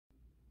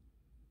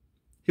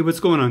Hey,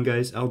 what's going on,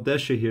 guys?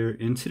 Aldesha here,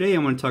 and today I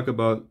want to talk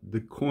about the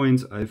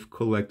coins I've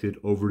collected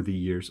over the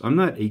years. I'm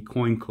not a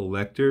coin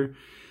collector,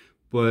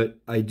 but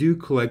I do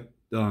collect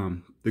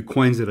the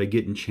coins that I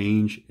get in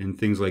change and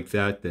things like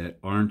that that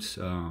aren't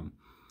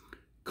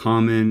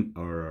common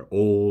or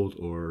old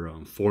or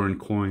foreign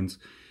coins.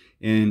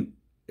 And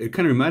it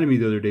kind of reminded me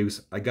the other day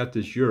was I got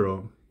this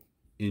euro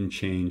in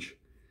change,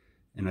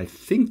 and I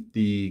think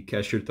the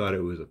cashier thought it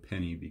was a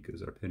penny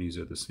because our pennies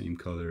are the same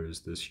color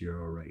as this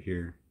euro right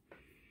here.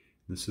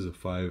 This is a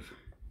 5-cent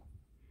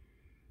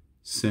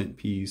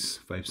piece,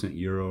 5-cent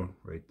euro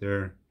right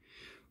there.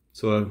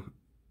 So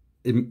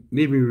it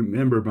made me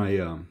remember my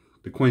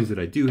the coins that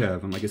I do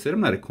have. And like I said,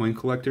 I'm not a coin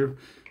collector,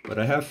 but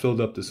I have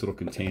filled up this little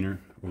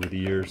container over the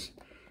years.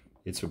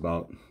 It's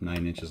about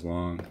 9 inches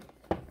long.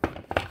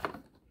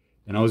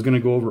 And I was going to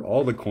go over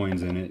all the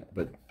coins in it,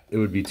 but it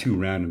would be too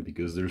random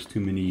because there's too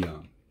many,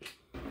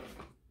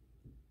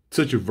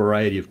 such a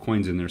variety of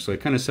coins in there. So I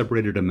kind of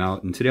separated them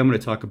out. And today I'm going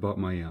to talk about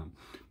my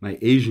my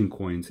Asian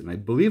coins, and I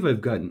believe I've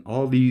gotten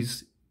all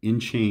these in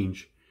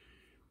change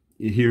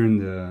here in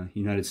the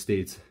United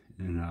States,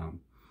 and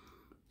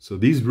so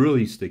these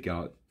really stick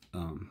out.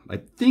 I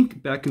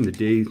think back in the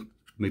day,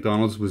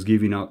 McDonald's was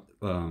giving out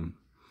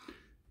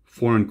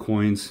foreign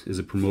coins as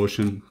a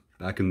promotion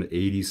back in the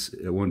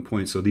 80s at one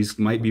point, so these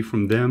might be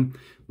from them,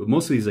 but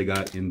most of these I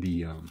got in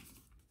the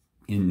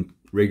in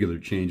regular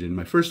change. And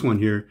my first one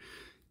here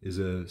is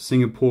a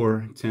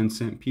Singapore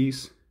 10-cent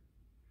piece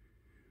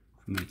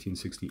from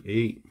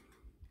 1968.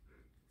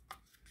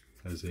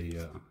 Has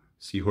a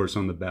seahorse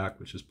on the back,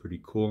 which is pretty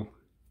cool.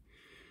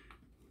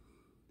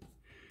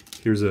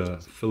 Here's a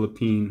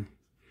Philippine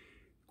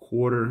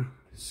quarter,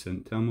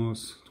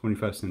 centimos,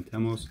 25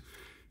 centimos.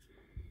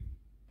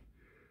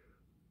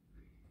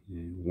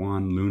 And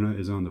Juan Luna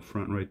is on the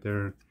front right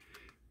there.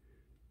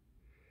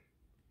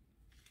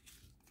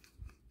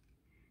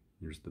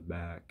 There's the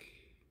back.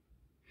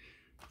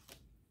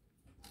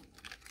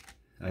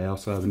 I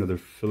also have another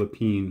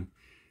Philippine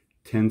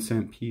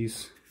 10-cent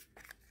piece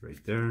right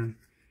there.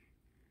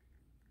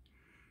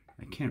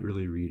 I can't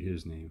really read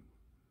his name.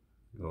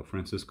 Oh,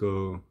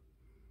 Francisco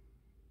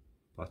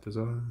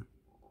Baltazar.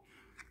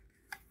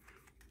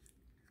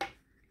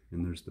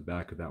 And there's the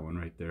back of that one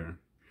right there.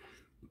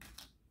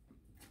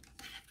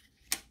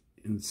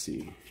 And let's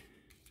see.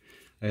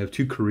 I have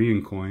two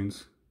Korean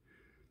coins.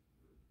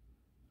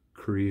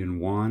 Korean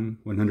won,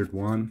 100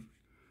 won.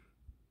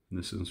 And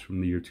this is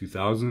from the year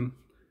 2000.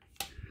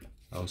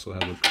 I also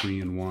have a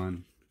Korean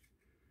won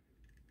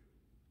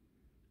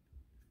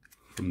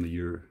from the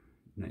year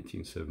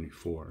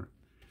 1974.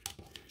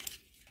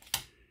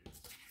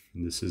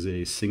 And this is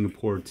a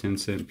Singapore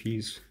 10-cent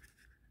piece.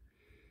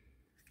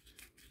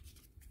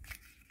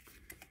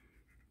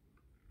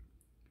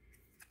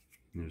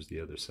 And there's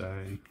the other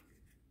side.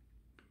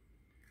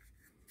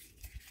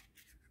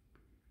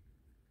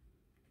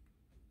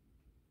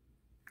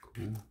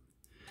 Cool.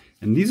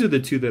 And these are the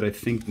two that I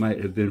think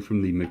might have been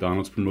from the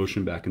McDonald's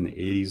promotion back in the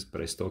 80s,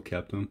 but I still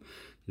kept them.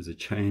 There's a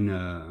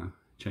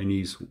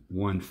Chinese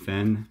 1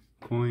 Fen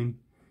coin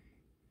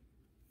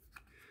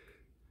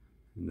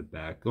in the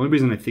back. The only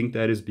reason I think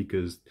that is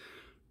because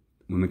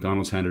when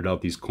McDonald's handed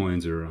out these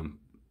coins or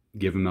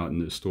gave them out in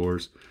the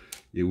stores,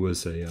 it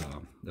was a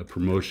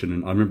promotion,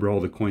 and I remember all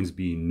the coins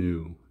being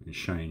new and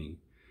shiny.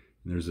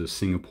 And there's a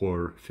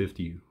Singapore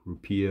 50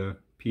 rupiah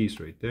piece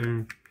right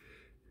there.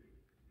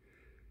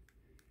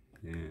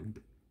 And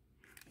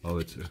oh,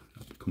 it's a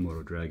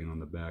Komodo dragon on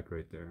the back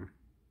right there.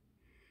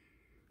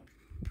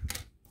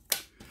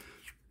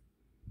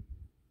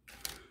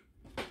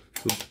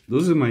 So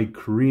those are my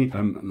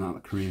Korean,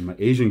 not Korean, my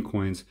Asian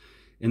coins.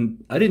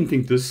 And I didn't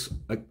think this,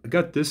 I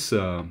got this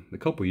a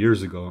couple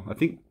years ago. I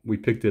think we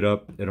picked it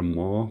up at a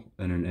mall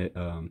at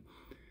an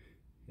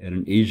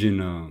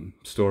Asian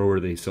store where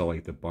they sell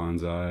like the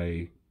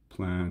bonsai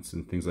plants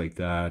and things like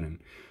that, and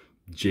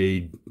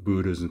jade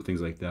Buddhas and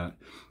things like that.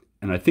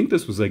 And I think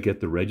this was like at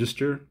the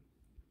register,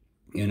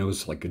 and it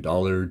was like $1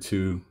 or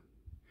 $2.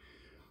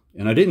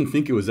 And I didn't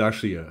think it was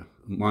actually a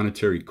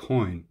monetary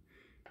coin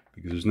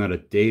because there's not a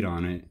date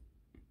on it,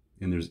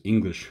 and there's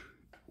English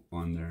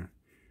on there.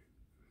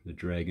 The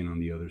dragon on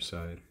the other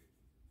side.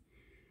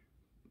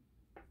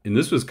 And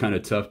this was kind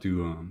of tough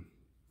to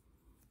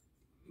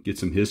get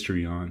some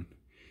history on.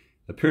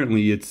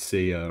 Apparently it's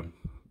a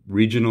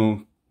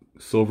regional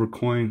silver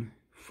coin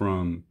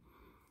from,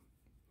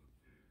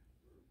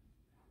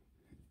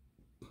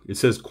 it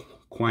says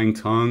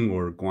Guangdong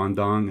or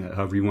Guangdong,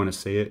 however you want to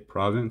say it,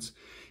 province.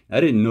 I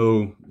didn't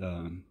know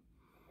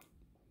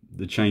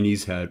the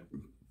Chinese had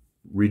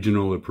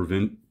regional or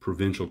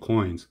provincial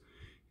coins.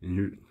 And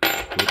here,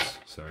 whoops,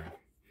 sorry.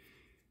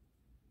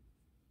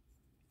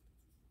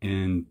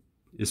 And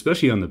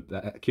especially on the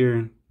back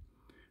here,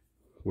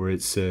 where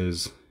it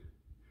says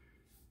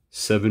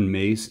 7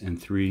 mace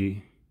and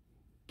 3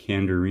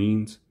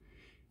 candarines.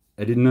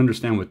 I didn't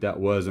understand what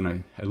that was, and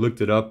I looked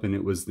it up, and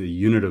it was the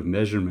unit of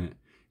measurement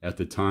at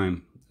the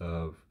time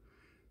of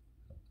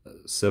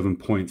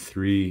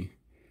 7.3.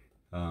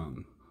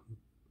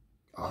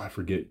 I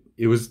forget.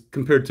 It was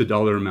compared to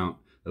dollar amount.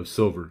 of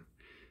silver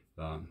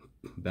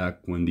back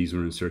when these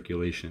were in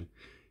circulation.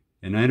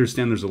 And I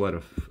understand there's a lot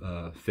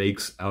of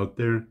fakes out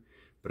there,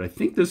 but I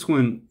think this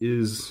one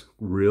is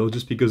real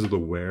just because of the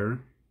wear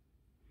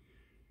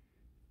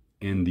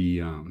and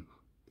the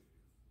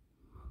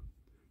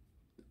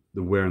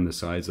wear on the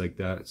sides like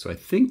that. So I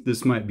think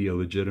this might be a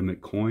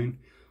legitimate coin.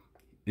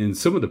 And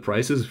some of the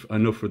prices,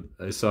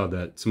 I saw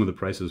that some of the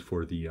prices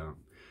for the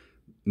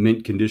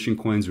mint condition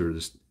coins are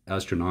just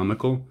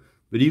astronomical.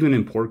 But even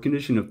in poor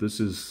condition, if this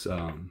is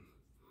a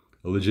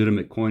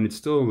legitimate coin, it's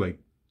still like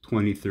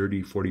 20,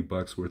 30, 40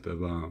 bucks worth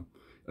of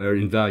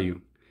in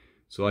value.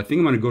 So I think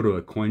I'm going to go to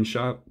a coin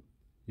shop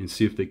and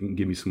see if they can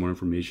give me some more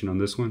information on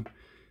this one.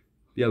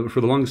 Yeah, but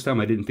for the longest time,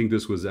 I didn't think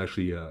this was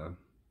actually a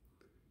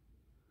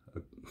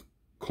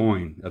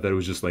coin. I thought it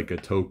was just like a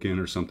token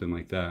or something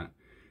like that.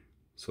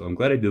 So I'm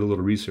glad I did a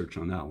little research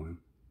on that one.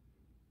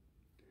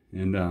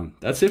 And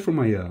that's it for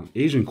my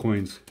Asian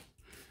coins.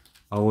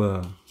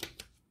 I'll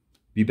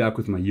be back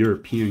with my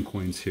European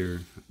coins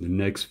here in the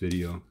next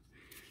video,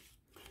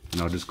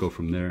 and I'll just go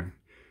from there.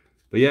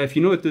 But yeah, if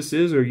you know what this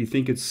is, or you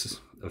think it's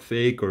a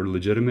fake or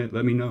legitimate,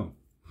 let me know.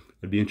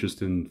 I'd be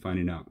interested in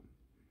finding out.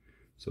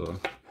 So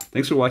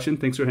thanks for watching,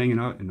 thanks for hanging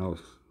out, and I'll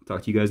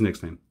talk to you guys next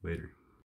time. Later.